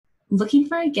Looking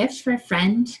for a gift for a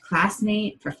friend,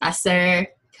 classmate, professor,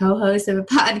 co-host of a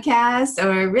podcast,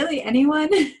 or really anyone?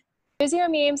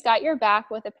 PhysioMemes got your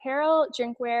back with apparel,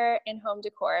 drinkware, and home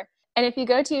decor. And if you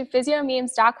go to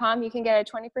physiomemes.com, you can get a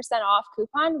 20% off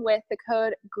coupon with the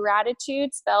code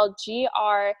GRATITUDE, spelled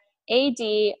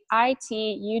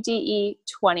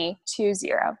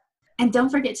GRADITUDE2020. And don't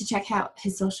forget to check out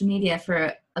his social media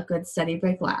for a good study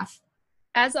break laugh.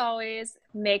 As always,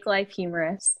 make life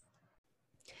humorous.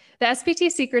 The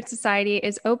SPT Secret Society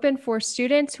is open for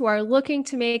students who are looking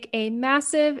to make a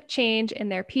massive change in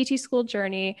their PT school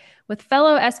journey with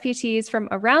fellow SPTs from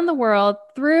around the world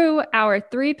through our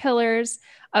 3 pillars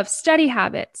of study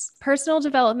habits, personal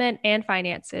development, and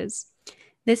finances.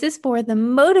 This is for the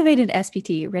motivated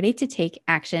SPT ready to take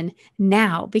action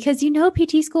now because you know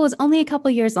PT school is only a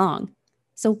couple years long.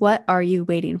 So what are you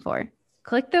waiting for?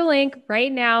 Click the link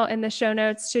right now in the show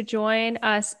notes to join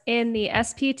us in the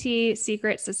SPT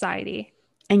Secret Society.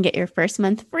 And get your first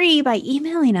month free by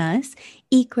emailing us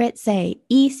ECRETSAY,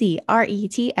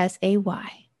 ECRETSAY.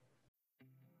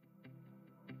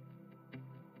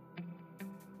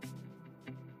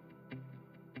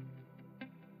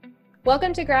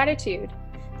 Welcome to Gratitude,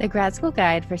 the grad school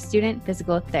guide for student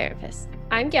physical therapists.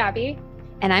 I'm Gabby.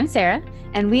 And I'm Sarah,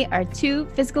 and we are 2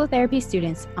 physical therapy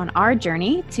students on our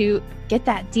journey to get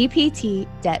that DPT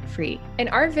debt-free. And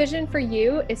our vision for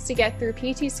you is to get through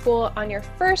PT school on your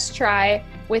first try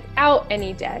without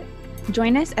any debt.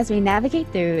 Join us as we navigate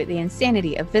through the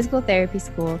insanity of physical therapy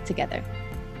school together.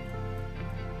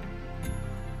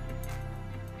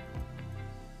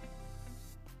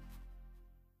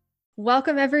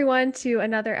 Welcome everyone to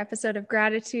another episode of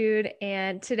Gratitude.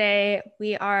 And today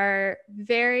we are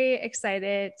very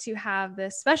excited to have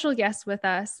this special guest with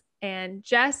us. And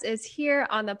Jess is here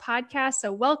on the podcast.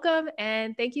 So welcome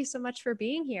and thank you so much for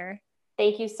being here.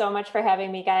 Thank you so much for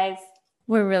having me, guys.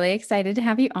 We're really excited to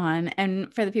have you on.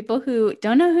 And for the people who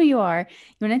don't know who you are,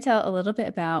 you want to tell a little bit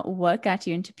about what got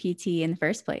you into PT in the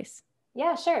first place?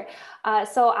 Yeah, sure.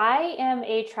 So I am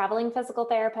a traveling physical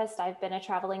therapist. I've been a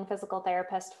traveling physical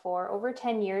therapist for over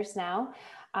 10 years now.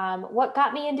 What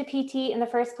got me into PT in the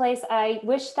first place, I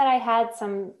wish that I had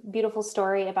some beautiful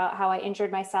story about how I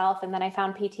injured myself and then I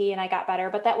found PT and I got better,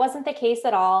 but that wasn't the case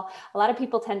at all. A lot of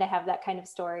people tend to have that kind of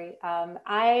story.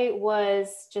 I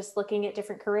was just looking at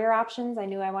different career options. I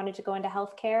knew I wanted to go into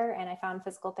healthcare and I found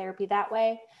physical therapy that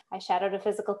way. I shadowed a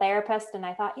physical therapist and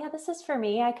I thought, yeah, this is for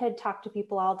me. I could talk to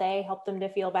people all day, help them to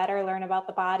feel better, learn about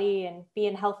the body and be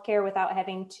in healthcare without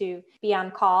having to be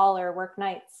on call or work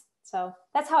nights. So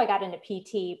that's how I got into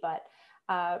PT. But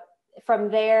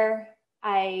from there,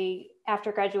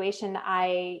 after graduation,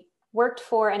 I worked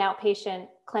for an outpatient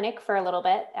clinic for a little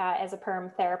bit as a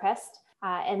perm therapist.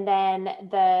 And then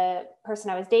the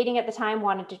person I was dating at the time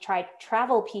wanted to try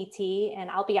travel PT. And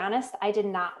I'll be honest, I did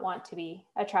not want to be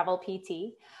a travel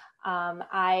PT.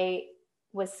 I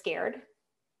was scared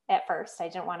at first. I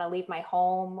didn't want to leave my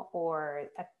home or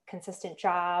a consistent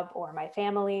job or my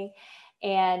family.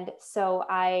 And so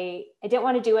I didn't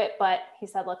want to do it, but he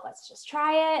said, look, let's just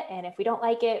try it. And if we don't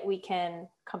like it, we can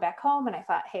come back home. And I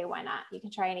thought, hey, why not? You can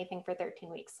try anything for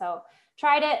 13 weeks. So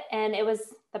tried it and it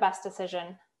was the best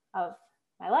decision of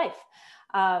my life.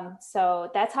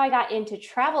 So that's how I got into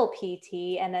travel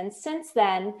PT. And then since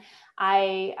then,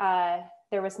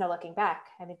 there was no looking back.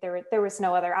 I mean, there was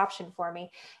no other option for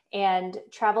me. And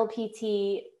travel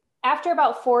PT, after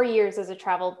about 4 years as a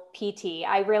travel PT,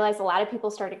 I realized a lot of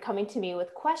people started coming to me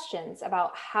with questions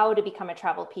about how to become a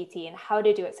travel PT and how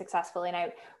to do it successfully. And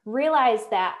I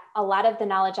realized that a lot of the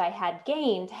knowledge I had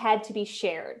gained had to be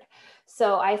shared.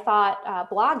 So I thought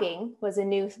blogging was a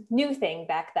new thing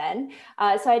back then.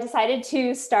 So I decided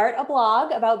to start a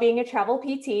blog about being a travel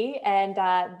PT. And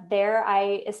there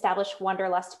I established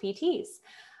Wanderlust PTs.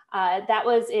 That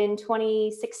was in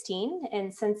 2016.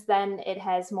 And since then it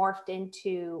has morphed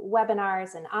into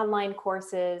webinars and online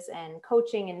courses and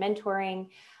coaching and mentoring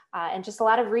and just a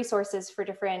lot of resources for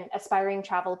different aspiring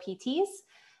travel PTs.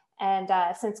 And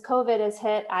since COVID has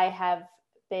hit, I have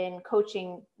been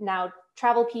coaching now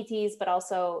travel PTs, but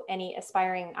also any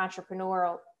aspiring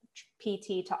entrepreneurial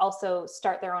PT to also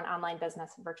start their own online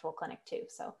business and virtual clinic too.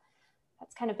 So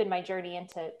that's kind of been my journey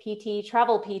into PT,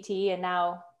 travel PT, and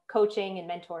now coaching and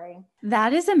mentoring.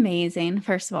 That is amazing.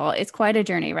 First of all, it's quite a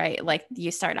journey, right? Like you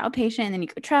start outpatient and then you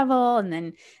go travel and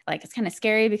then like, it's kind of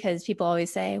scary because people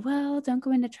always say, well, don't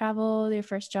go into travel, your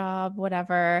first job,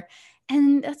 whatever.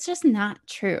 And that's just not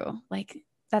true. Like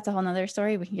that's a whole nother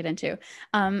story we can get into.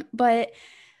 But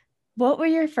what were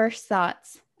your first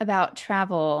thoughts about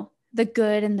travel, the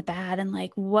good and the bad? And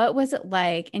like, what was it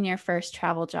like in your first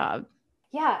travel job?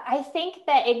 Yeah, I think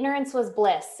that ignorance was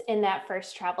bliss in that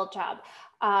first travel job.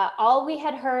 All we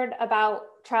had heard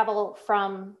about travel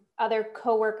from other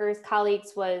coworkers,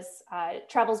 colleagues was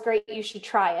travel's great, you should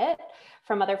try it,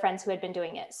 from other friends who had been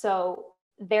doing it. So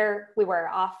there we were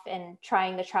off and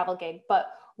trying the travel gig, but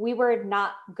we were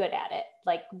not good at it.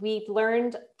 Like we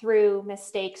learned through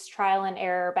mistakes, trial and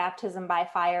error, baptism by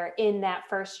fire in that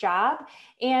first job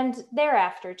and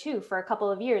thereafter too, for a couple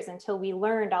of years until we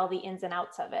learned all the ins and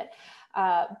outs of it.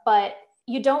 But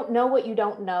you don't know what you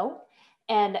don't know.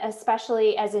 And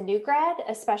especially as a new grad,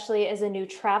 especially as a new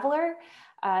traveler,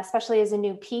 especially as a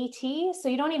new PT. So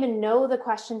you don't even know the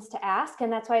questions to ask.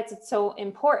 And that's why it's so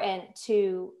important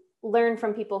to learn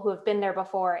from people who have been there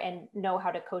before and know how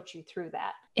to coach you through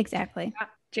that. Exactly.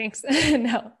 Jinx.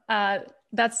 No,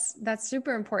 that's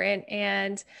super important.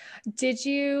 And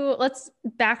let's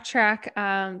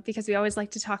backtrack, because we always like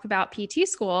to talk about PT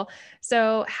school.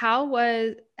 So how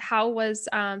was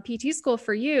PT school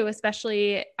for you,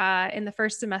 especially in the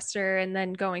first semester and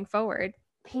then going forward?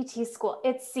 PT school.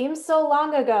 It seems so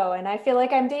long ago, and I feel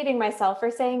like I'm dating myself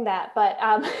for saying that, but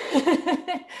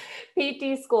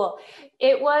PT school.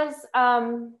 It was,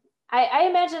 I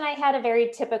imagine I had a very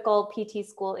typical PT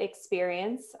school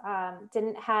experience.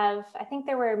 Didn't have, I think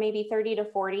there were maybe 30 to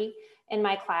 40 in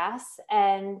my class,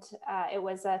 and it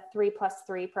was a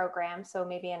 3+3 program, so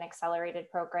maybe an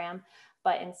accelerated program,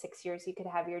 but in 6 years you could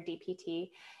have your DPT.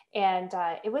 And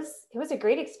it was a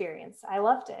great experience. I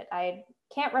loved it. I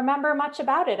can't remember much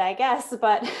about it, I guess,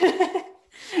 but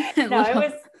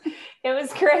no, it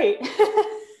was great.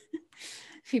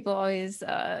 People always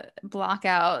block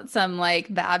out some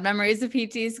like bad memories of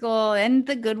PT school and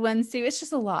the good ones too. It's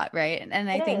just a lot, right?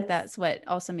 And I think that's what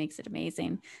also makes it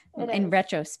amazing in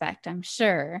retrospect, I'm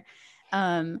sure.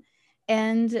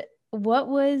 And what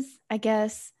was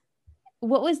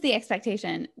the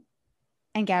expectation?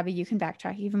 And Gabby, you can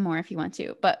backtrack even more if you want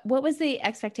to, but what was the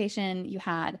expectation you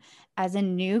had as a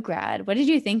new grad? What did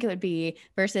you think it would be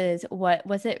versus what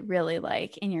was it really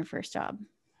like in your first job?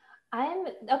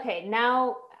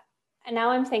 Now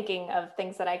I'm thinking of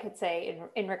things that I could say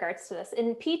in regards to this.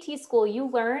 In PT school, you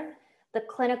learn the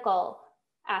clinical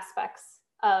aspects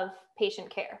of patient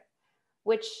care,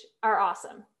 which are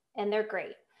awesome and they're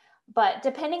great. But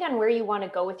depending on where you want to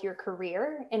go with your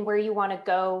career and where you want to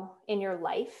go in your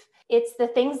life, it's the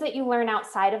things that you learn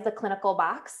outside of the clinical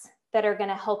box that are going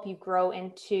to help you grow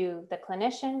into the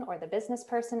clinician or the business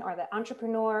person or the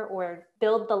entrepreneur or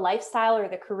build the lifestyle or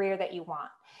the career that you want.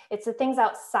 It's the things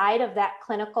outside of that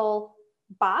clinical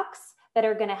box that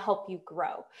are going to help you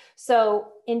grow.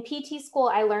 So in PT school,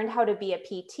 I learned how to be a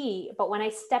PT, but when I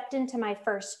stepped into my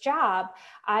first job,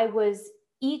 I was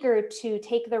eager to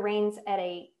take the reins at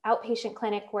a outpatient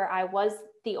clinic where I was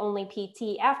the only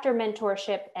PT after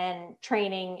mentorship and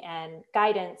training and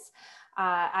guidance.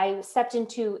 I stepped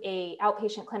into a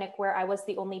outpatient clinic where I was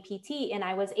the only PT, and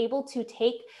I was able to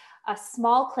take a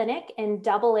small clinic and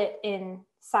double it in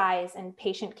size and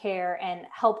patient care and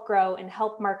help grow and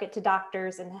help market to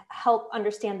doctors and help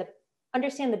understand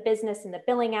the business and the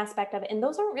billing aspect of it. And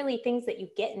those aren't really things that you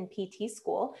get in PT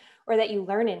school or that you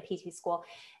learn in PT school.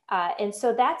 And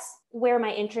so that's where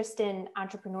my interest in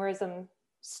entrepreneurism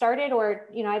started, or,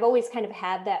 I've always kind of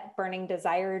had that burning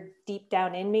desire deep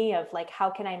down in me of like, how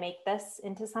can I make this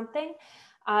into something?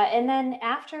 And then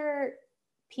after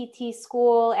PT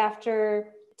school, after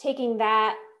taking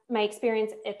my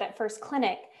experience at that first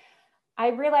clinic, I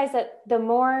realized that the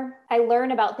more I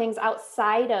learn about things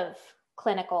outside of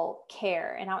clinical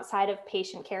care and outside of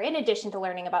patient care, in addition to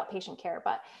learning about patient care,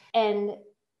 and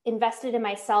invested in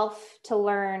myself to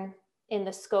learn in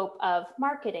the scope of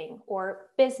marketing or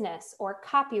business or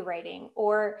copywriting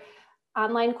or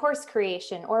online course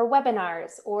creation or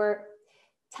webinars or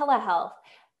telehealth.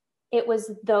 It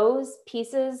was those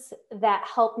pieces that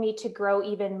helped me to grow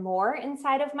even more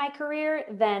inside of my career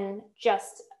than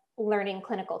just learning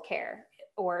clinical care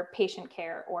or patient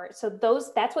care.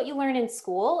 That's what you learn in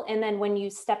school. And then when you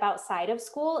step outside of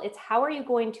school, it's how are you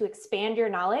going to expand your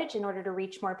knowledge in order to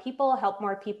reach more people, help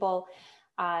more people.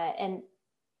 And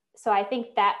so I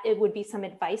think that it would be some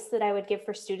advice that I would give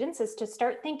for students is to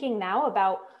start thinking now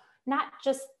about not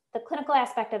just the clinical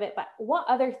aspect of it, but what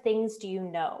other things do you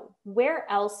know? Where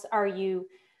else are your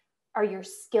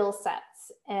skill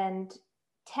sets? And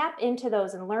tap into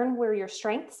those and learn where your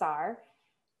strengths are,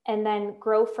 and then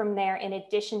grow from there in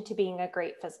addition to being a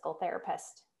great physical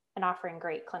therapist and offering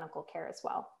great clinical care as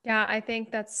well. Yeah, I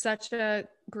think that's such a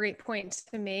great point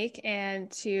to make, and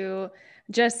to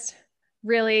just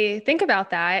really think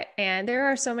about that. And there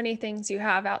are so many things you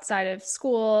have outside of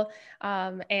school,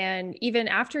 and even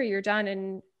after you're done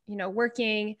and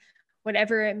working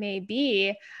whatever it may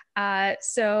be.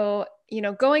 So,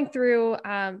 going through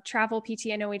travel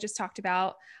PT, I know we just talked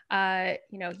about,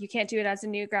 you can't do it as a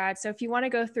new grad. So if you want to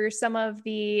go through some of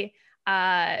the,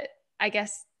 I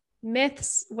guess,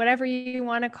 myths, whatever you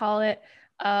want to call it,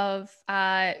 of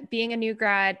being a new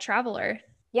grad traveler.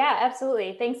 Yeah,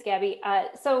 absolutely. Thanks, Gabby.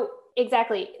 So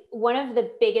exactly. One of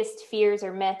the biggest fears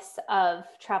or myths of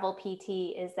travel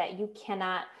PT is that you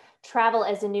cannot travel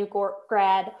as a new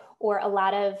grad, or a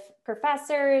lot of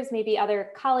professors, maybe other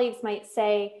colleagues might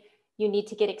say you need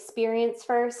to get experience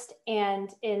first. And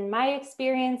in my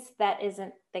experience, that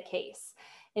isn't the case.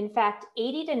 In fact,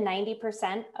 80 to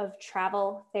 90% of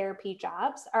travel therapy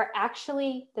jobs are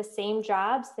actually the same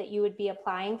jobs that you would be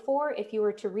applying for if you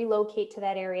were to relocate to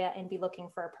that area and be looking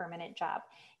for a permanent job.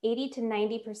 80 to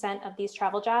 90% of these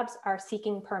travel jobs are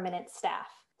seeking permanent staff.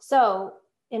 So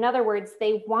in other words,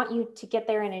 they want you to get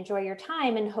there and enjoy your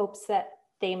time in hopes that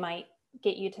they might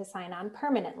get you to sign on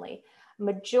permanently.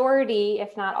 Majority,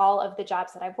 if not all, of the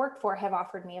jobs that I've worked for have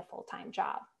offered me a full-time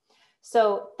job.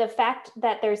 So the fact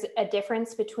that there's a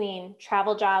difference between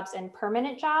travel jobs and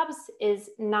permanent jobs is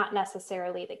not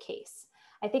necessarily the case.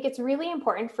 I think it's really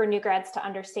important for new grads to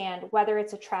understand whether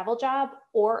it's a travel job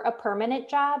or a permanent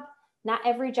job, not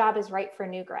every job is right for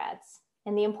new grads.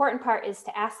 And the important part is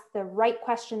to ask the right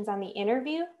questions on the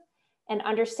interview and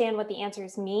understand what the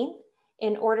answers mean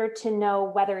in order to know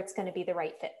whether it's going to be the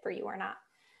right fit for you or not.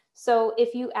 So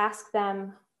if you ask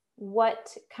them,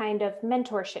 what kind of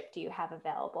mentorship do you have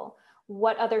available?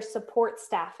 What other support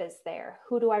staff is there?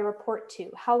 Who do I report to?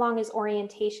 How long is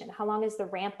orientation? How long is the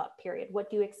ramp up period? What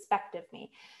do you expect of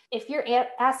me? If you're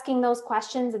asking those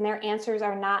questions and their answers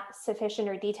are not sufficient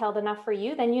or detailed enough for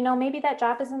you, then maybe that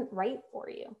job isn't right for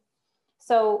you.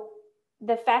 So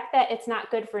the fact that it's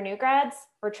not good for new grads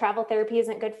or travel therapy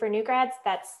isn't good for new grads,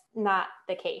 that's not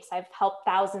the case. I've helped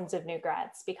thousands of new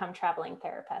grads become traveling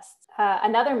therapists.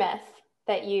 Another myth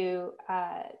that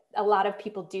a lot of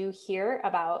people do hear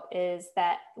about is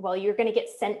that, well, you're going to get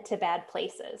sent to bad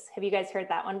places. Have you guys heard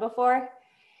that one before?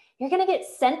 You're going to get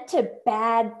sent to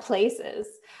bad places.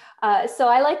 So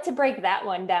I like to break that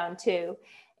one down too.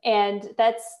 And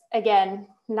that's, again,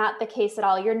 not the case at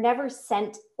all. You're never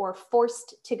sent or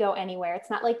forced to go anywhere. It's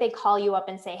not like they call you up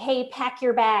and say, hey, pack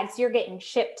your bags, you're getting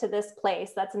shipped to this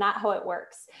place. That's not how it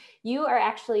works. You are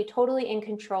actually totally in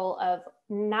control of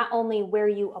not only where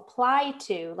you apply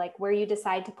to, like where you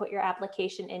decide to put your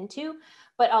application into,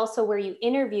 but also where you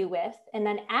interview with. And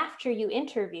then after you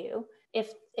interview,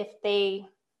 if they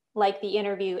like the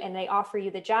interview and they offer you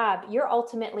the job, you're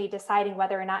ultimately deciding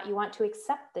whether or not you want to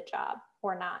accept the job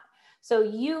or not. So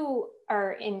you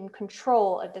are in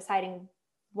control of deciding,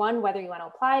 1, whether you want to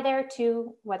apply there,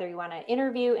 2, whether you want to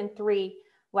interview, and 3,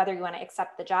 whether you want to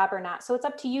accept the job or not. So it's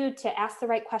up to you to ask the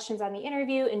right questions on the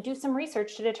interview and do some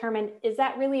research to determine, is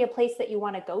that really a place that you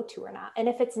want to go to or not? And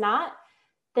if it's not,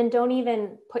 then don't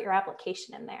even put your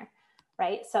application in there,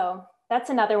 right? So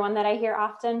that's another one that I hear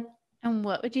often. And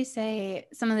what would you say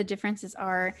some of the differences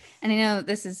are? And I know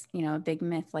this is, a big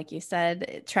myth, like you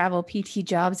said, travel PT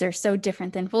jobs are so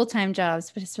different than full-time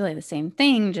jobs, but it's really the same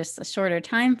thing, just a shorter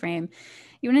time frame.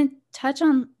 You want to touch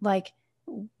on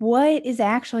what is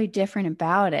actually different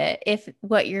about it if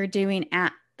what you're doing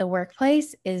at the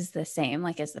workplace is the same?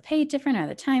 Like, is the pay different? Are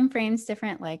the time frames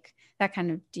different? Like that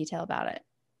kind of detail about it.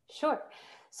 Sure.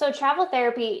 So travel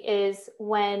therapy is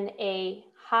when a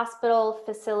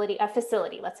facility,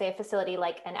 let's say a facility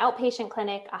like an outpatient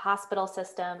clinic, a hospital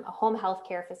system, a home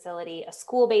healthcare facility, a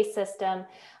school-based system,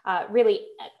 really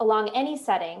along any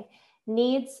setting,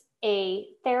 needs a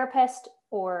therapist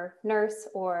or nurse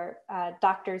or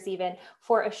doctors even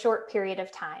for a short period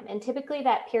of time. And typically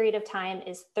that period of time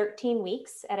is 13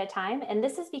 weeks at a time. And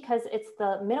this is because it's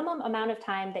the minimum amount of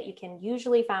time that you can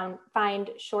usually find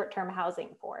short-term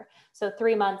housing for. So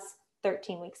 3 months,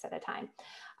 13 weeks at a time.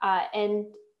 And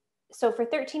so for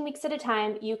 13 weeks at a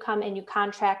time, you come and you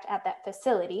contract at that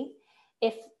facility.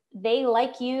 If they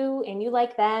like you and you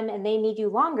like them and they need you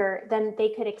longer, then they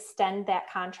could extend that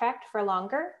contract for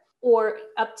longer or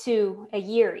up to a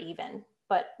year even,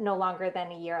 but no longer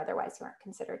than a year. Otherwise you aren't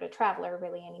considered a traveler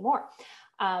really anymore.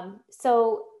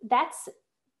 So that's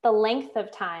the length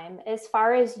of time. As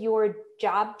far as your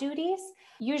job duties,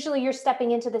 usually you're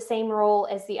stepping into the same role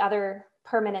as the other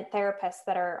permanent therapists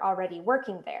that are already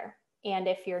working there. And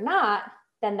if you're not,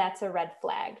 then that's a red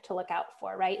flag to look out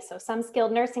for, right? So some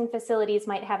skilled nursing facilities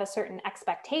might have a certain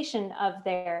expectation of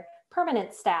their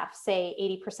permanent staff, say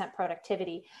 80%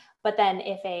 productivity. But then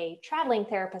if a traveling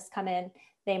therapist come in,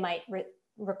 they might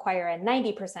require a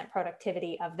 90%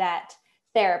 productivity of that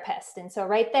therapist. And so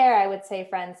right there, I would say,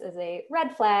 friends, is a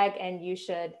red flag, and you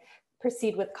should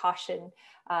proceed with caution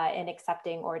in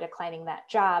accepting or declining that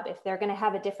job. If they're going to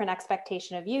have a different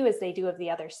expectation of you as they do of the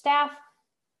other staff,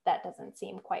 that doesn't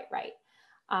seem quite right.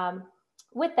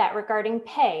 With that, regarding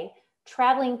pay,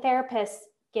 traveling therapists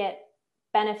get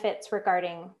benefits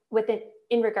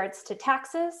in regards to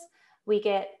taxes. We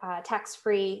get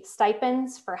tax-free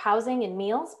stipends for housing and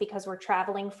meals because we're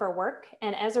traveling for work.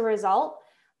 And as a result,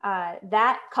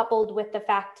 that coupled with the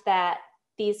fact that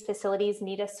these facilities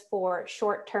need us for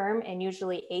short term and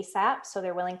usually ASAP, so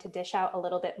they're willing to dish out a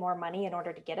little bit more money in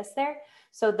order to get us there.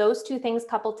 So those two things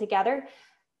coupled together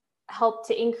help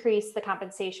to increase the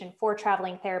compensation for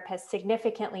traveling therapists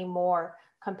significantly more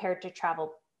compared to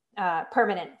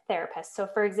permanent therapists. So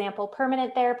for example,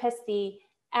 permanent therapists, the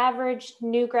average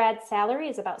new grad salary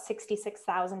is about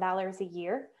 $66,000 a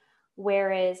year,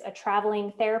 whereas a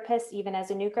traveling therapist, even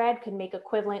as a new grad, could make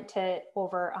equivalent to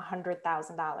over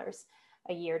 $100,000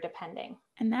 a year, depending.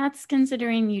 And that's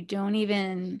considering you don't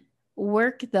even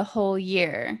work the whole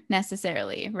year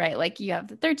necessarily, right? Like you have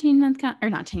the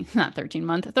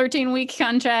 13-week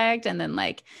contract, and then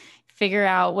like figure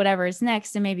out whatever is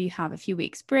next. And maybe you have a few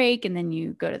weeks break and then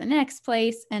you go to the next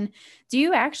place. And do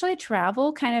you actually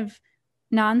travel kind of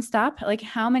nonstop? Like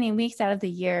how many weeks out of the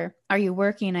year are you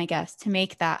working, I guess, to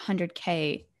make that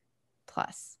 100K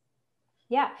plus?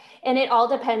 Yeah. And it all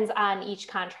depends on each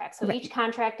contract. So Right. Each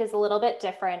contract is a little bit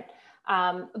different.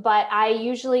 But I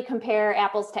usually compare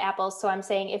apples to apples. So I'm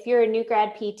saying if you're a new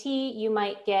grad PT, you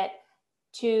might get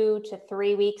 2 to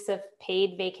 3 weeks of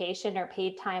paid vacation or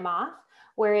paid time off.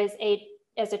 Whereas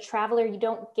as a traveler, you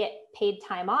don't get paid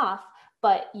time off,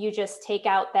 but you just take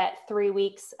out that 3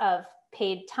 weeks of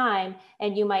paid time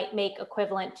and you might make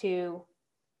equivalent to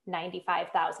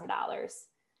 $95,000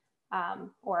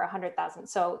 or $100,000.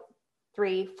 So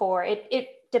 3, 4, it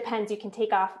depends. You can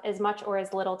take off as much or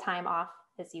as little time off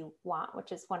as you want,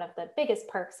 which is one of the biggest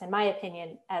perks, in my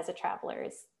opinion, as a traveler,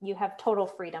 is you have total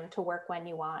freedom to work when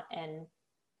you want and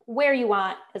where you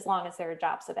want, as long as there are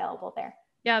jobs available there.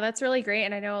 Yeah, that's really great.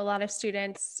 And I know a lot of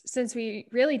students, since we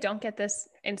really don't get this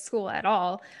in school at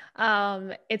all,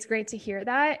 it's great to hear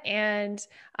that. And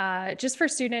just for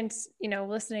students,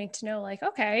 listening to know like,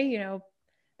 okay,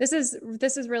 this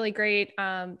is really great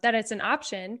that it's an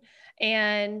option.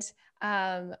 And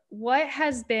what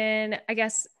has been, I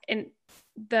guess,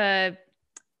 if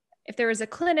there was a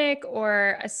clinic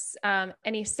or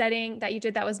any setting that you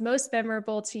did that was most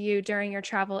memorable to you during your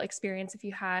travel experience, if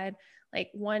you had like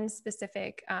one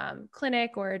specific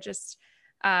clinic or just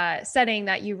setting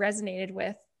that you resonated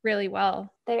with really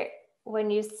well?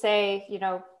 When you say,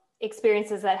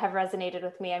 experiences that have resonated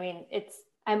with me, I mean,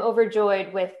 I'm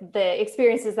overjoyed with the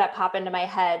experiences that pop into my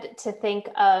head to think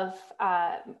of.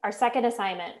 Our second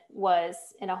assignment was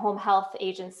in a home health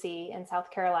agency in South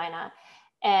Carolina.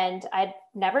 And I'd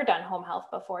never done home health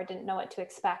before, didn't know what to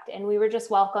expect. And we were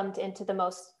just welcomed into the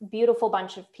most beautiful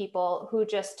bunch of people who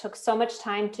just took so much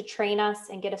time to train us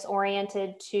and get us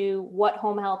oriented to what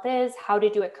home health is, how to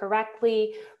do it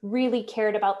correctly, really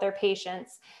cared about their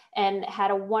patients, and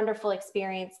had a wonderful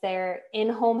experience there in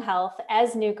home health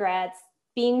as new grads,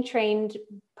 being trained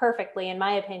perfectly, in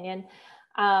my opinion.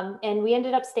 And we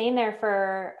ended up staying there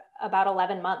for about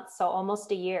 11 months, so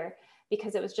almost a year,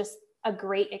 because it was just a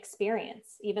great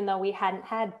experience, even though we hadn't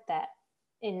had that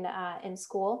in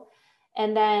school.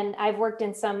 And then I've worked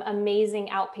in some amazing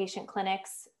outpatient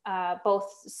clinics,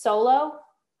 both solo,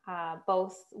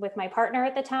 both with my partner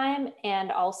at the time,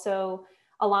 and also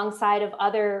alongside of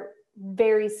other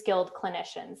very skilled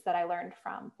clinicians that I learned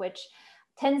from, which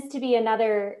tends to be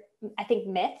another, I think,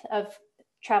 myth of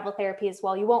travel therapy as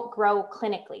well. You won't grow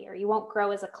clinically, or you won't grow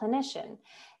as a clinician.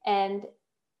 And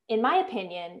in my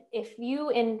opinion, if you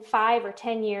in 5 or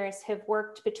 10 years have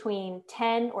worked between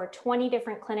 10 or 20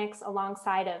 different clinics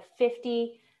alongside of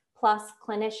 50 plus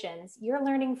clinicians, you're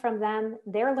learning from them,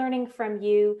 they're learning from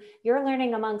you, you're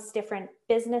learning amongst different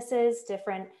businesses,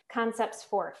 different concepts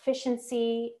for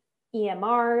efficiency,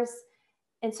 EMRs.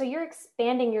 And so you're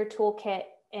expanding your toolkit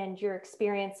and your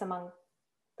experience among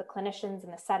the clinicians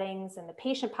and the settings and the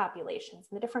patient populations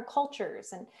and the different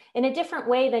cultures, and in a different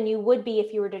way than you would be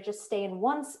if you were to just stay in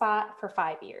one spot for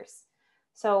 5 years.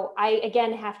 So I,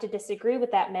 again, have to disagree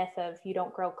with that myth of you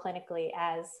don't grow clinically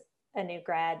as a new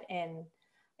grad in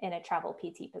a travel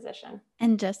PT position.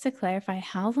 And just to clarify,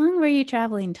 how long were you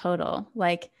traveling total?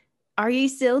 Like, are you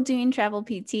still doing travel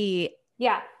PT?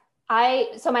 Yeah.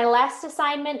 So my last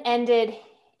assignment ended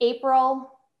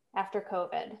April after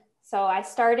COVID. So I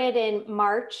started in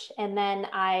March and then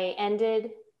I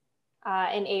ended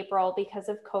in April because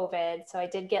of COVID. So I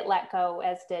did get let go,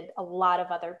 as did a lot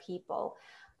of other people.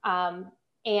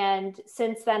 And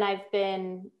since then I've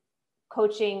been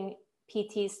coaching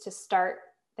PTs to start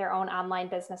their own online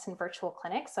business and virtual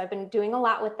clinics. So I've been doing a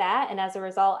lot with that. And as a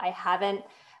result, I haven't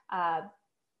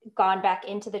gone back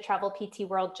into the travel PT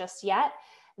world just yet.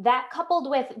 That coupled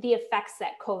with the effects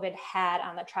that COVID had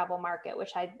on the travel market,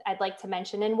 which I'd like to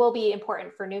mention and will be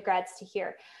important for new grads to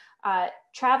hear.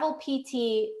 Travel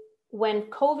PT, when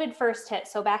COVID first hit,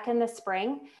 so back in the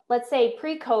spring, let's say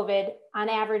pre-COVID, on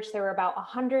average, there were about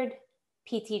 100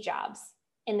 PT jobs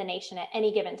in the nation at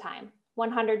any given time,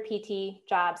 100 PT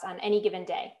jobs on any given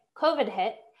day. COVID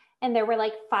hit, and there were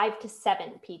like 5 to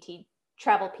 7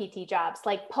 travel PT jobs,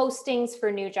 like postings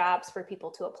for new jobs for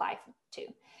people to apply to.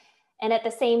 And at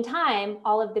the same time,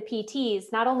 all of the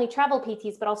PTs, not only travel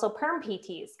PTs, but also perm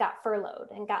PTs got furloughed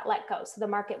and got let go. So the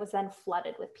market was then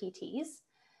flooded with PTs.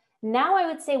 Now I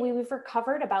would say we've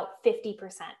recovered about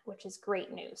 50%, which is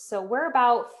great news. So we're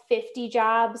about 50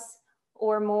 jobs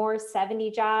or more,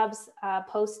 70 jobs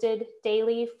posted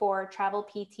daily for travel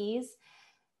PTs.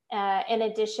 In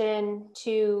addition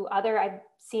to I've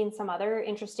seen some other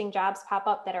interesting jobs pop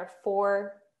up that are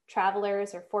for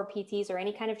travelers or for PTs or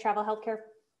any kind of travel healthcare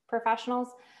professionals.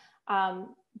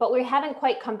 But we haven't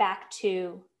quite come back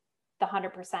to the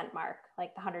 100% mark,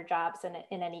 like the 100 jobs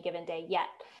in any given day yet.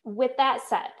 With that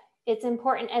said, it's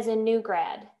important as a new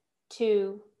grad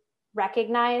to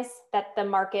recognize that the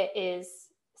market is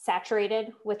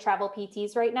saturated with travel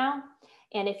PTs right now.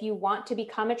 And if you want to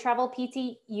become a travel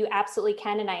PT, you absolutely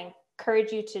can. And I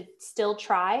encourage you to still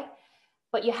try,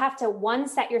 but you have to,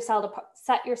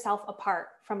 set yourself apart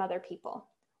from other people.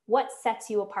 What sets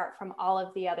you apart from all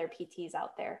of the other PTs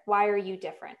out there? Why are you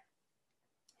different?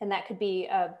 And that could be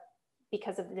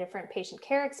because of the different patient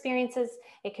care experiences.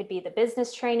 It could be the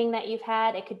business training that you've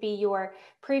had. It could be your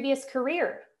previous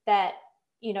career that,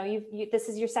 this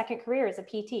is your second career as a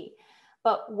PT.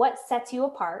 But what sets you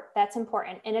apart, that's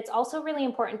important. And it's also really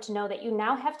important to know that you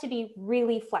now have to be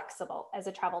really flexible as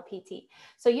a travel PT.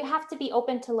 So you have to be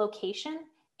open to location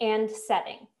and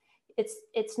setting.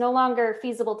 It's no longer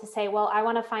feasible to say, well, I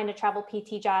want to find a travel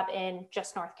PT job in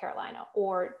just North Carolina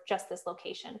or just this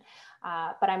location,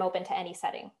 but I'm open to any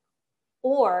setting.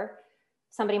 Or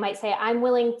somebody might say, I'm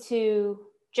willing to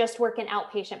just work in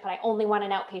outpatient, but I only want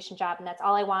an outpatient job and that's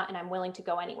all I want and I'm willing to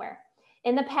go anywhere.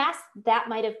 In the past, that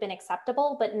might have been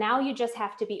acceptable, but now you just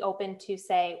have to be open to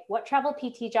say what travel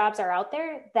PT jobs are out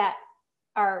there that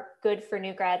are good for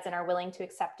new grads and are willing to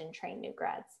accept and train new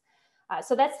grads.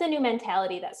 So that's the new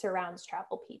mentality that surrounds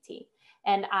travel PT.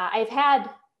 And I've had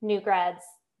new grads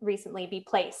recently be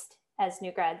placed as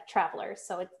new grad travelers.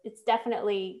 So it's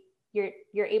definitely, you're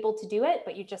able to do it,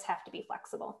 but you just have to be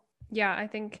flexible. Yeah, I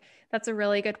think that's a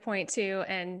really good point too.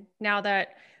 And now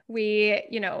that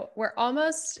we're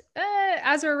almost,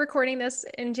 as we're recording this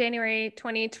in January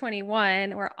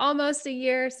 2021, we're almost a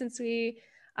year since the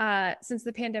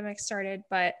pandemic started.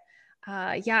 But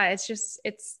yeah,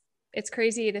 it's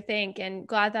crazy to think, and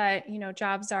glad that,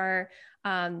 jobs are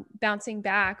bouncing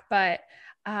back. But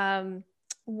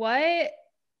what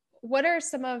are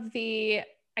some of the,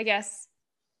 I guess,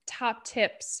 top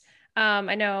tips?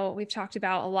 I know we've talked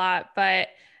about a lot, but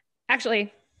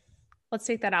actually, let's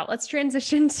take that out. Let's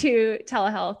transition to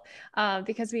telehealth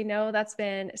because we know that's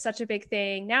been such a big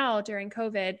thing now during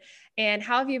COVID. And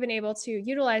how have you been able to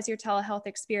utilize your telehealth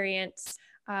experience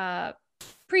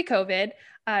pre-COVID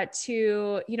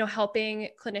to, helping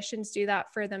clinicians do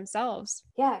that for themselves?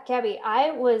 Yeah, Gabby,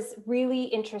 I was really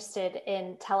interested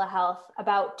in telehealth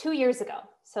about 2 years ago.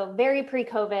 So very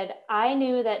pre-COVID, I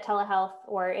knew that telehealth,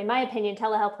 or in my opinion,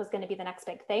 telehealth was going to be the next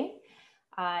big thing.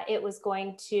 It was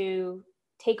going to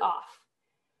take off.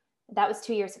 That was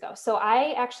 2 years ago. So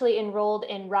I actually enrolled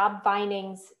in Rob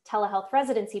Vining's telehealth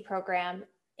residency program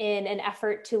in an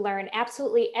effort to learn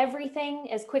absolutely everything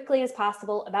as quickly as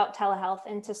possible about telehealth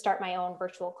and to start my own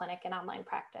virtual clinic and online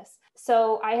practice.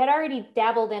 So I had already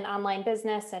dabbled in online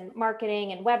business and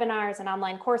marketing and webinars and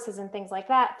online courses and things like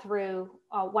that through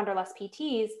Wonderlust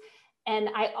PTs. And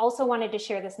I also wanted to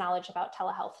share this knowledge about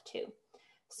telehealth too.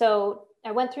 So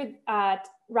I went through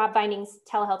Rob Vining's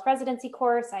telehealth residency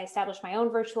course. I established my own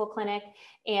virtual clinic,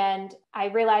 and I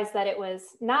realized that it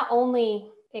was not only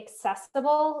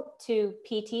accessible to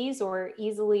PTs or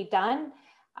easily done,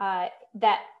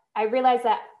 that I realized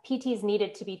that PTs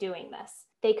needed to be doing this.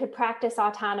 They could practice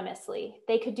autonomously.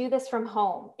 They could do this from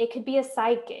home. It could be a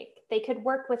side gig. They could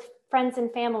work with friends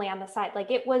and family on the side.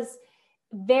 Like, it was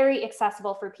very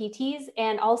accessible for PTs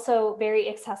and also very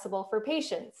accessible for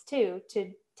patients too,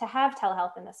 to have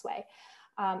telehealth in this way.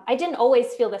 I didn't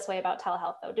always feel this way about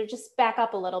telehealth though. To just back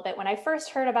up a little bit, when I first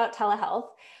heard about telehealth,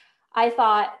 I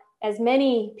thought, as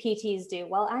many PTs do,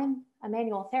 well, I'm a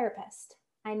manual therapist.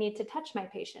 I need to touch my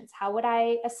patients? How would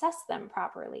I assess them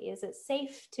properly? Is it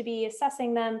safe to be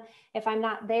assessing them if I'm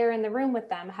not there in the room with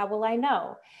them? How will I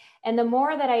know? And the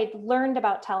more that I learned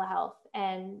about telehealth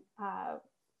and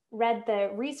read the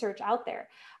research out there,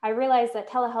 I realized that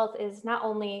telehealth is not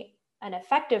only an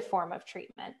effective form of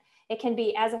treatment, it can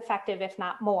be as effective, if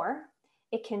not more.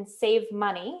 It can save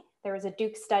money. There was a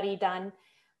Duke study done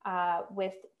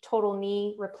with total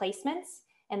knee replacements,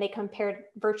 and they compared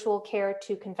virtual care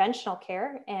to conventional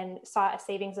care and saw a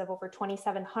savings of over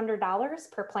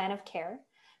 $2,700 per plan of care.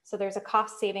 So there's a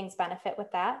cost savings benefit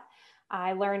with that.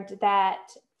 I learned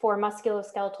that for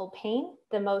musculoskeletal pain,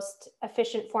 the most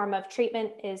efficient form of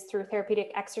treatment is through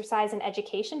therapeutic exercise and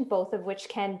education, both of which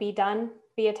can be done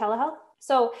via telehealth.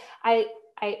 So I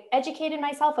educated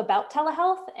myself about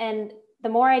telehealth, and the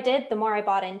more I did, the more I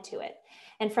bought into it.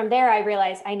 And from there, I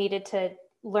realized I needed to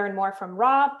learn more from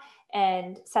Rob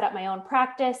and set up my own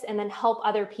practice, and then help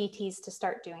other PTs to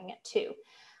start doing it too.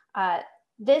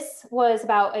 This was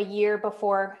about a year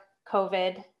before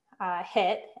COVID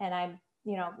hit, and I'm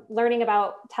learning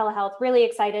about telehealth, really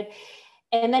excited.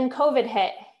 And then COVID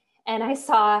hit, and I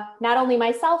saw not only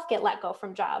myself get let go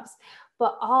from jobs,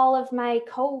 but all of my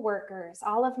coworkers,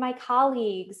 all of my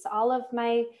colleagues, all of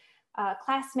my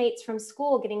classmates from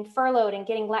school getting furloughed and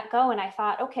getting let go. And I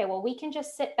thought, okay, well, we can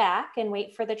just sit back and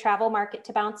wait for the travel market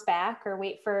to bounce back, or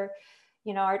wait for,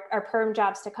 our perm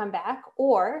jobs to come back,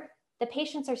 or the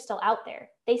patients are still out there.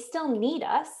 They still need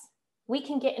us. We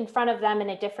can get in front of them in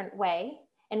a different way,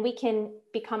 and we can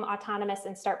become autonomous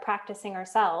and start practicing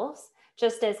ourselves,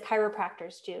 just as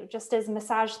chiropractors do, just as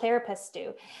massage therapists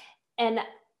do. And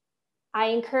I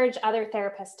encourage other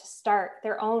therapists to start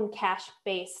their own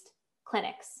cash-based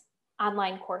clinics,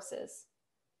 online courses,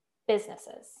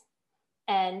 businesses.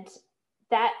 And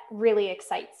that really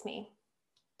excites me,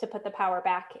 to put the power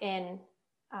back in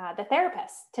the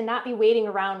therapists, to not be waiting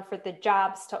around for the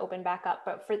jobs to open back up,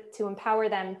 but to empower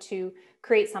them to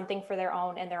create something for their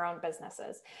own and their own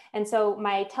businesses. And so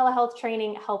my telehealth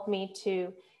training helped me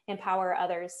to empower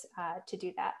others to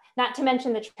do that. Not to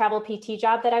mention the travel PT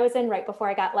job that I was in right before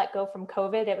I got let go from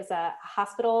COVID. It was a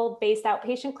hospital-based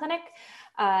outpatient clinic.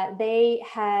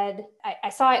 I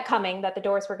saw it coming that the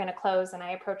doors were going to close, and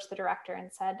I approached the director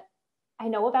and said, I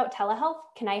know about telehealth.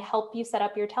 Can I help you set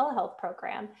up your telehealth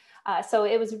program? So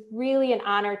it was really an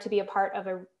honor to be a part of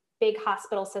a big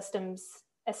hospital system's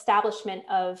establishment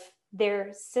of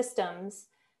their systems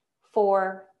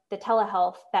for the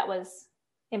telehealth that was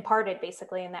imparted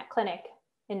basically in that clinic,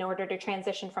 in order to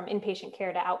transition from inpatient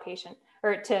care to outpatient,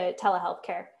 or to telehealth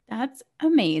care. That's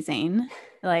amazing.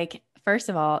 Like, first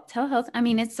of all, telehealth, I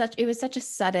mean, it was such a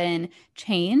sudden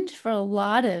change for a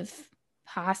lot of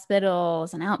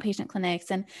hospitals and outpatient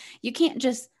clinics. And you can't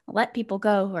just let people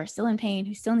go who are still in pain,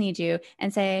 who still need you,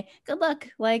 and say, good luck,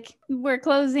 like, we're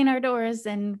closing our doors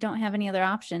and don't have any other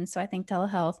options. So I think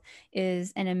telehealth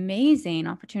is an amazing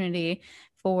opportunity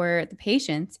for the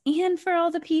patients and for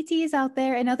all the PTs out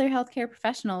there and other healthcare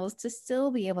professionals to still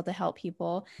be able to help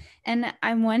people. And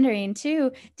I'm wondering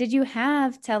too, did you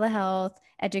have telehealth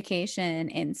education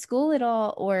in school at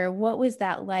all, or what was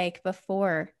that like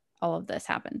before all of this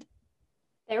happened?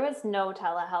 There was no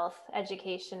telehealth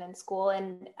education in school.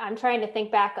 And I'm trying to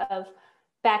think back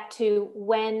to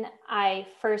when I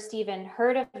first even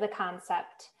heard of the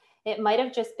concept. It might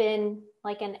have just been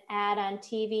like an ad on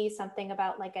TV, something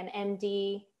about like an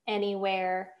MD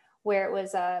Anywhere, where it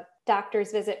was a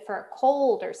doctor's visit for a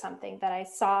cold or something that I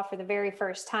saw for the very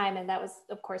first time. And that was,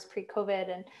 of course,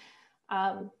 pre-COVID. And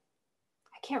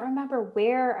I can't remember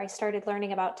where I started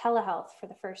learning about telehealth for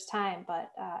the first time,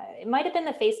 but it might have been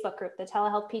the Facebook group, the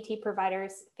Telehealth PT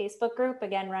Providers Facebook group,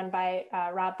 again, run by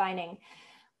Rob Beining.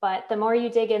 But the more you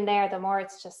dig in there, the more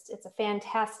it's a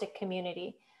fantastic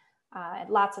community.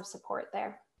 Lots of support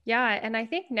there. Yeah. And I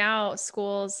think now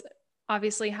schools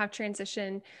obviously have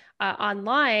transitioned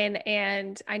online.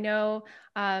 And I know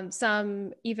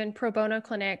some even pro bono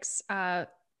clinics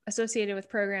associated with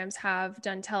programs have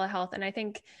done telehealth. And I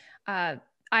think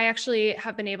I actually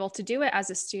have been able to do it as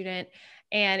a student,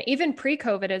 and even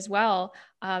pre-COVID as well.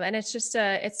 And it's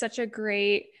such a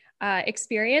great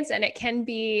experience. And it can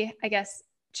be, I guess,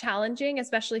 challenging,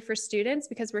 especially for students,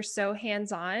 because we're so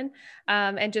hands-on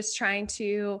and just trying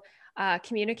to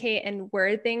communicate and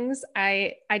word things.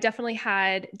 I definitely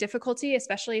had difficulty,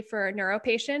 especially for neuro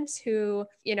patients who,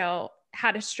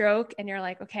 had a stroke, and you're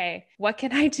like, okay, what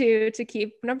can I do to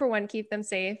keep them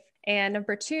safe? And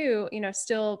number two,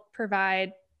 still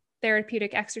provide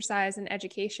therapeutic exercise and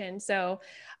education. So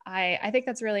I think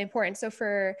that's really important. So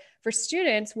for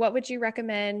students, what would you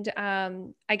recommend,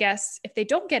 I guess, if they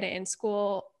don't get it in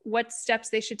school, what steps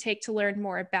they should take to learn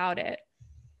more about it?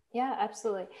 Yeah,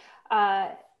 absolutely.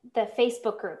 The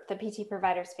Facebook group, the PT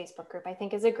Providers Facebook group, I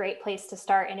think is a great place to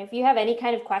start. And if you have any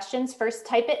kind of questions, first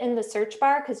type it in the search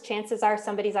bar, because chances are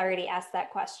somebody's already asked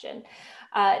that question.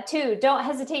 Two, don't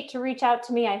hesitate to reach out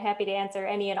to me. I'm happy to answer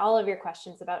any and all of your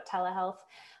questions about telehealth.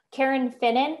 Karen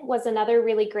Finnan was another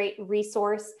really great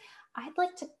resource. I'd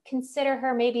like to consider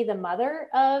her maybe the mother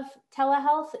of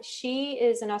telehealth. She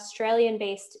is an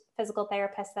Australian-based physical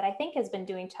therapist that I think has been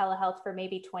doing telehealth for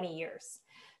maybe 20 years.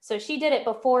 So she did it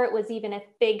before it was even a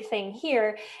big thing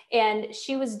here. And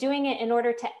she was doing it in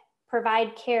order to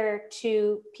provide care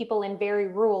to people in very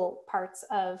rural parts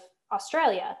of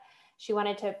Australia. She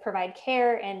wanted to provide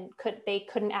care and they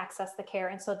couldn't access the care.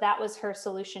 And so that was her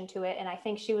solution to it. And I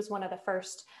think she was one of the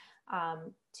first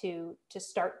to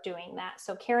start doing that.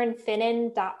 So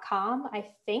KarenFinnan.com, I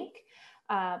think,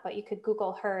 but you could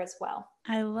Google her as well.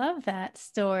 I love that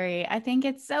story. I think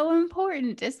it's so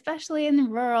important, especially in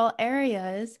rural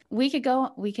areas. We could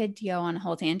go on a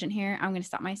whole tangent here. I'm going to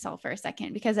stop myself for a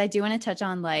second because I do want to touch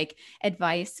on like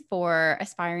advice for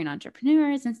aspiring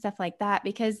entrepreneurs and stuff like that,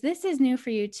 because this is new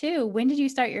for you too. When did you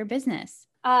start your business?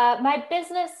 My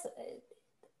business,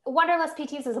 Wanderlust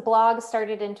PTs is a blog,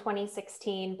 started in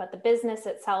 2016, but the business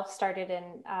itself started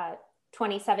in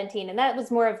 2017. And that was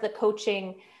more of the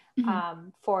coaching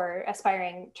for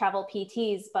aspiring travel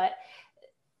PTs. But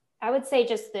I would say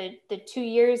just the 2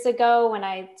 years ago when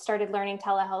I started learning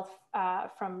telehealth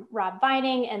from Rob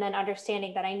Vining, and then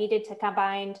understanding that I needed to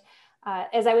combine,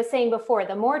 as I was saying before,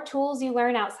 the more tools you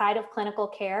learn outside of clinical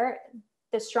care,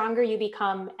 the stronger you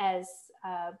become as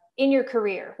in your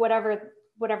career, whatever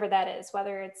that is,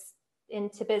 whether it's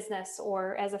into business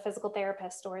or as a physical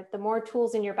therapist, or the more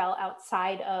tools in your belt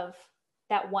outside of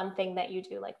that one thing that you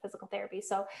do, like physical therapy.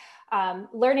 So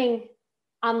learning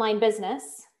online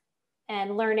business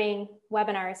and learning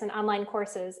webinars and online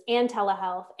courses and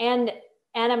telehealth, and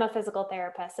I'm a physical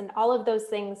therapist, and all of those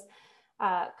things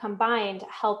combined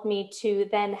help me to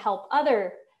then help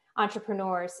other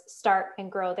entrepreneurs start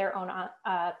and grow their own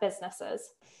businesses.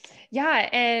 Yeah.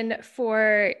 And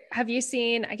have you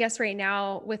seen, I guess right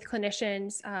now with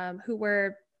clinicians who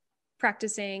were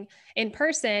practicing in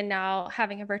person, now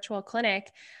having a virtual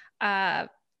clinic, I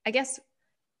guess,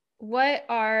 what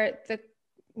are the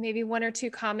maybe one or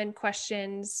two common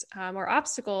questions or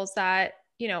obstacles that,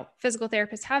 physical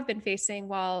therapists have been facing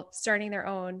while starting their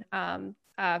own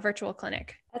virtual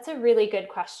clinic? That's a really good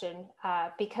question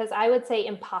because I would say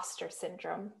imposter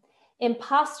syndrome.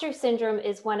 Imposter syndrome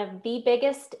is one of the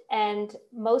biggest and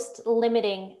most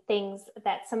limiting things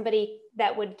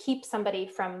that would keep somebody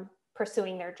from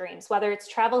pursuing their dreams, whether it's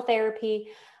travel therapy,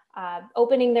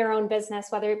 opening their own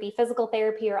business, whether it be physical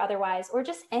therapy or otherwise, or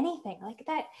just anything like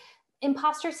that.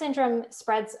 Imposter syndrome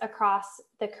spreads across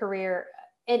the career,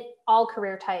 in all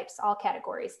career types, all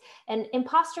categories. And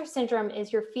imposter syndrome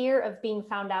is your fear of being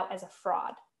found out as a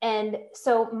fraud. And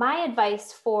so my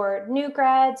advice for new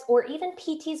grads or even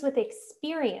PTs with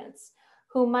experience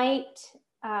who might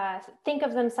think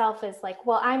of themselves as like,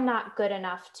 well, I'm not good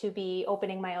enough to be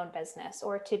opening my own business,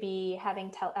 or to be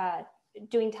having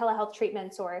doing telehealth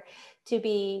treatments, or to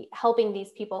be helping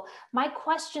these people. My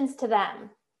questions to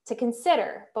them to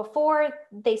consider before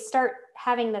they start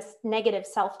having this negative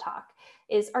self-talk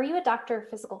is, are you a doctor of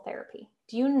physical therapy?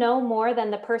 Do you know more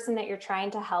than the person that you're trying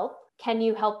to help? Can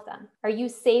you help them? Are you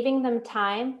saving them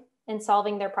time and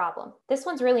solving their problem? This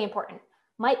one's really important.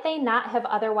 Might they not have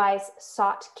otherwise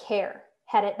sought care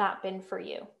had it not been for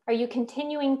you? Are you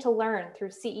continuing to learn through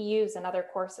CEUs and other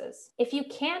courses? If you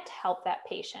can't help that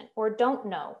patient or don't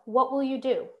know, what will you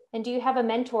do? And do you have a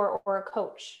mentor or a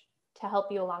coach to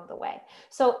help you along the way?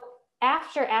 So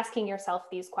after asking yourself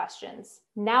these questions,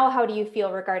 now how do you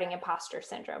feel regarding imposter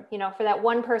syndrome? For that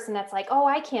one person that's like, oh,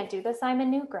 I can't do this, I'm a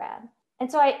new grad. And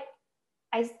so I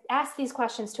ask these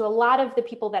questions to a lot of the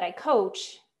people that I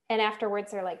coach. And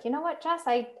afterwards they're like, you know what, Jess,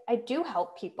 I do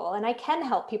help people and I can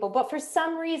help people. But for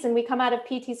some reason we come out of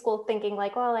PT school thinking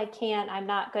like, well, I can't, I'm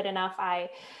not good enough.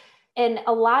 And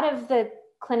a lot of the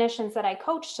clinicians that I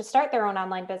coach to start their own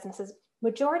online businesses,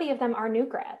 majority of them are new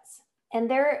grads, and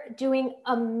they're doing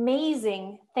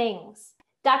amazing things.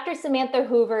 Dr. Samantha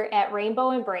Hoover at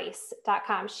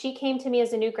rainbowembrace.com, she came to me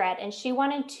as a new grad and she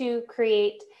wanted to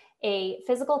create a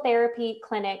physical therapy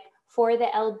clinic for the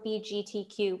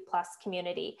LGBTQ+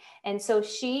 community. And so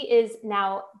she is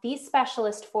now the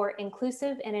specialist for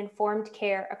inclusive and informed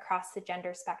care across the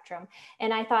gender spectrum.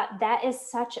 And I thought that is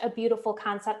such a beautiful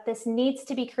concept. This needs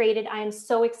to be created. I am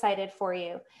so excited for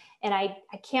you. And I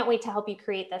can't wait to help you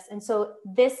create this. And so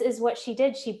this is what she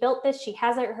did. She built this. She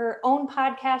has her own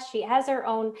podcast. She has her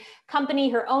own company,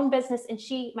 her own business. And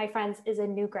she, my friends, is a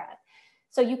new grad.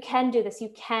 So you can do this, you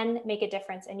can make a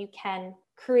difference, and you can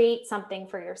create something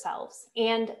for yourselves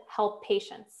and help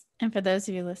patients. And for those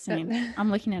of you listening,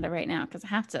 I'm looking at it right now because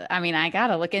I got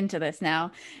to look into this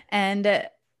now. And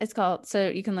it's called, so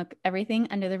you can look Everything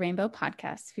Under the Rainbow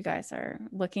podcast if you guys are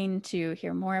looking to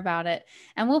hear more about it.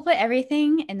 And we'll put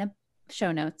everything in the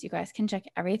show notes. You guys can check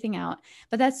everything out.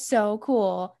 But that's so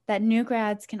cool that new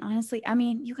grads can honestly,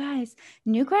 you guys,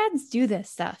 new grads do this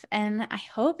stuff. And I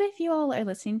hope if you all are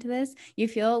listening to this, you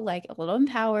feel like a little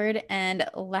empowered and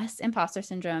less imposter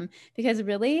syndrome, because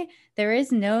really there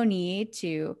is no need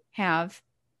to have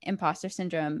imposter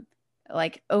syndrome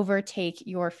like overtake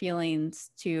your feelings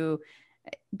to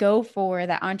go for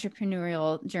that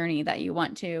entrepreneurial journey that you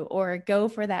want to, or go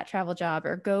for that travel job,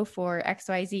 or go for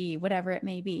XYZ, whatever it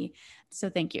may be. So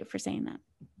thank you for saying that.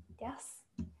 Yes.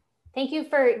 Thank you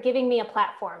for giving me a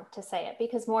platform to say it,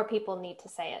 because more people need to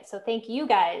say it. So thank you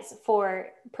guys for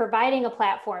providing a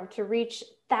platform to reach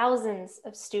thousands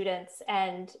of students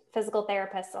and physical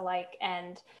therapists alike,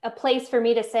 and a place for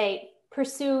me to say,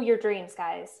 pursue your dreams,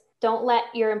 guys. Don't let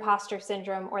your imposter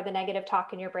syndrome or the negative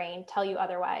talk in your brain tell you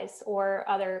otherwise, or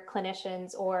other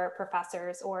clinicians or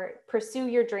professors, or pursue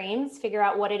your dreams, figure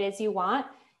out what it is you want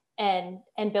and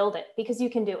build it, because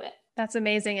you can do it. That's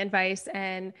amazing advice.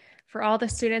 And for all the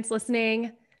students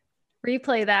listening,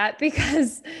 replay that,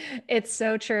 because it's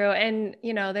so true. And,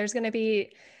 there's going to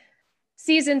be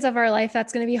seasons of our life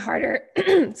that's going to be harder,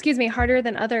 harder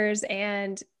than others.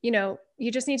 And,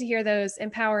 you just need to hear those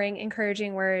empowering,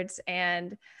 encouraging words.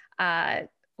 And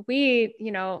we,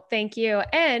 thank you.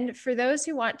 And for those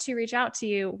who want to reach out to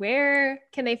you, where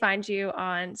can they find you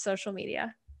on social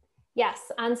media?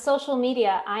 Yes, on social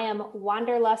media, I am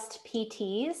Wanderlust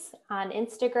PTs on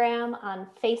Instagram, on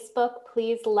Facebook.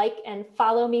 Please like and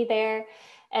follow me there,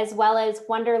 as well as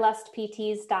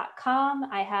wanderlustpts.com.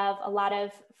 I have a lot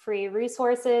of free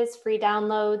resources, free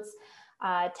downloads,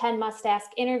 10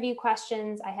 must-ask interview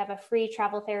questions. I have a free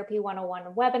Travel Therapy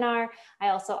 101 webinar. I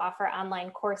also offer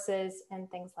online courses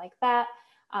and things like that.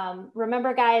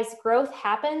 Remember, guys, growth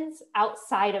happens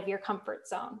outside of your comfort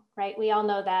zone, right? We all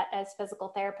know that as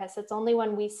physical therapists. It's only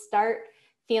when we start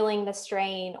feeling the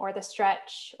strain or the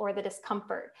stretch or the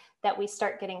discomfort that we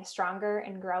start getting stronger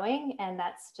and growing. And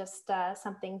that's just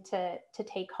something to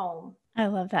take home. I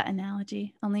love that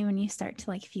analogy. Only when you start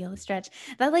to feel the stretch,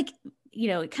 that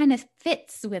it kind of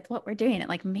fits with what we're doing.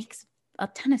 It makes a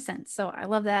ton of sense. So I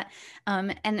love that.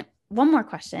 And one more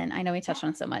question. I know we touched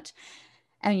on so much,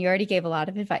 and you already gave a lot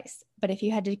of advice, but if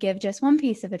you had to give just one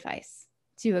piece of advice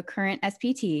to a current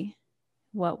SPT,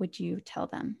 what would you tell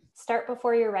them? Start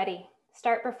before you're ready.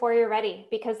 Start before you're ready.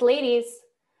 Because ladies,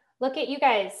 look at you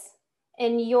guys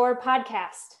in your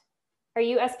podcast. Are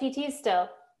you SPTs still?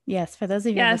 Yes. For those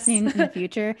of you listening in the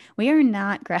future, we are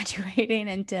not graduating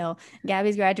until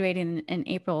Gabby's graduating in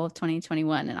April of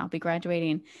 2021, and I'll be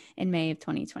graduating in May of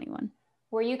 2021.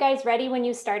 Were you guys ready when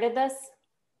you started this?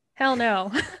 Hell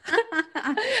no.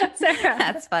 Sarah.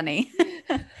 That's funny.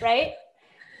 Right?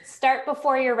 Start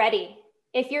before you're ready.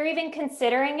 If you're even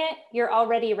considering it, you're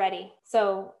already ready.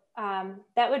 So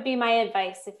that would be my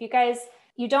advice. If you guys,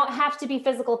 you don't have to be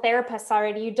physical therapists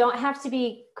already. You don't have to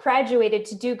be graduated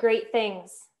to do great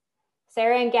things.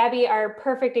 Sarah and Gabby are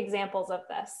perfect examples of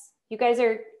this. You guys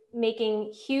are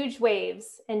making huge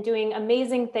waves and doing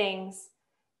amazing things.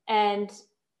 And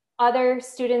other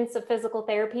students of physical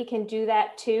therapy can do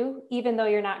that too, even though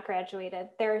you're not graduated.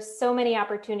 There are so many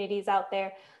opportunities out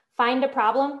there. Find a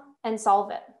problem and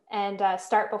solve it, and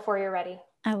start before you're ready.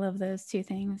 I love those two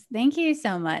things. Thank you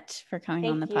so much for coming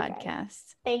on the podcast.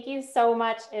 Guys. Thank you so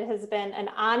much. It has been an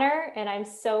honor, and I'm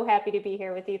so happy to be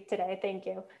here with you today. Thank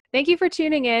you. Thank you for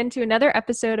tuning in to another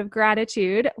episode of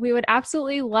Gratitude. We would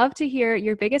absolutely love to hear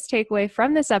your biggest takeaway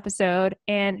from this episode,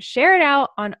 and share it out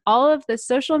on all of the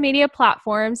social media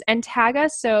platforms and tag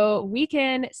us so we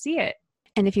can see it.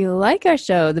 And if you like our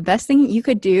show, the best thing you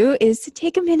could do is to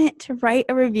take a minute to write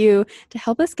a review to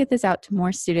help us get this out to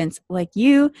more students like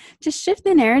you, to shift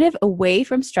the narrative away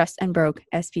from stressed and broke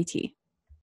SPT.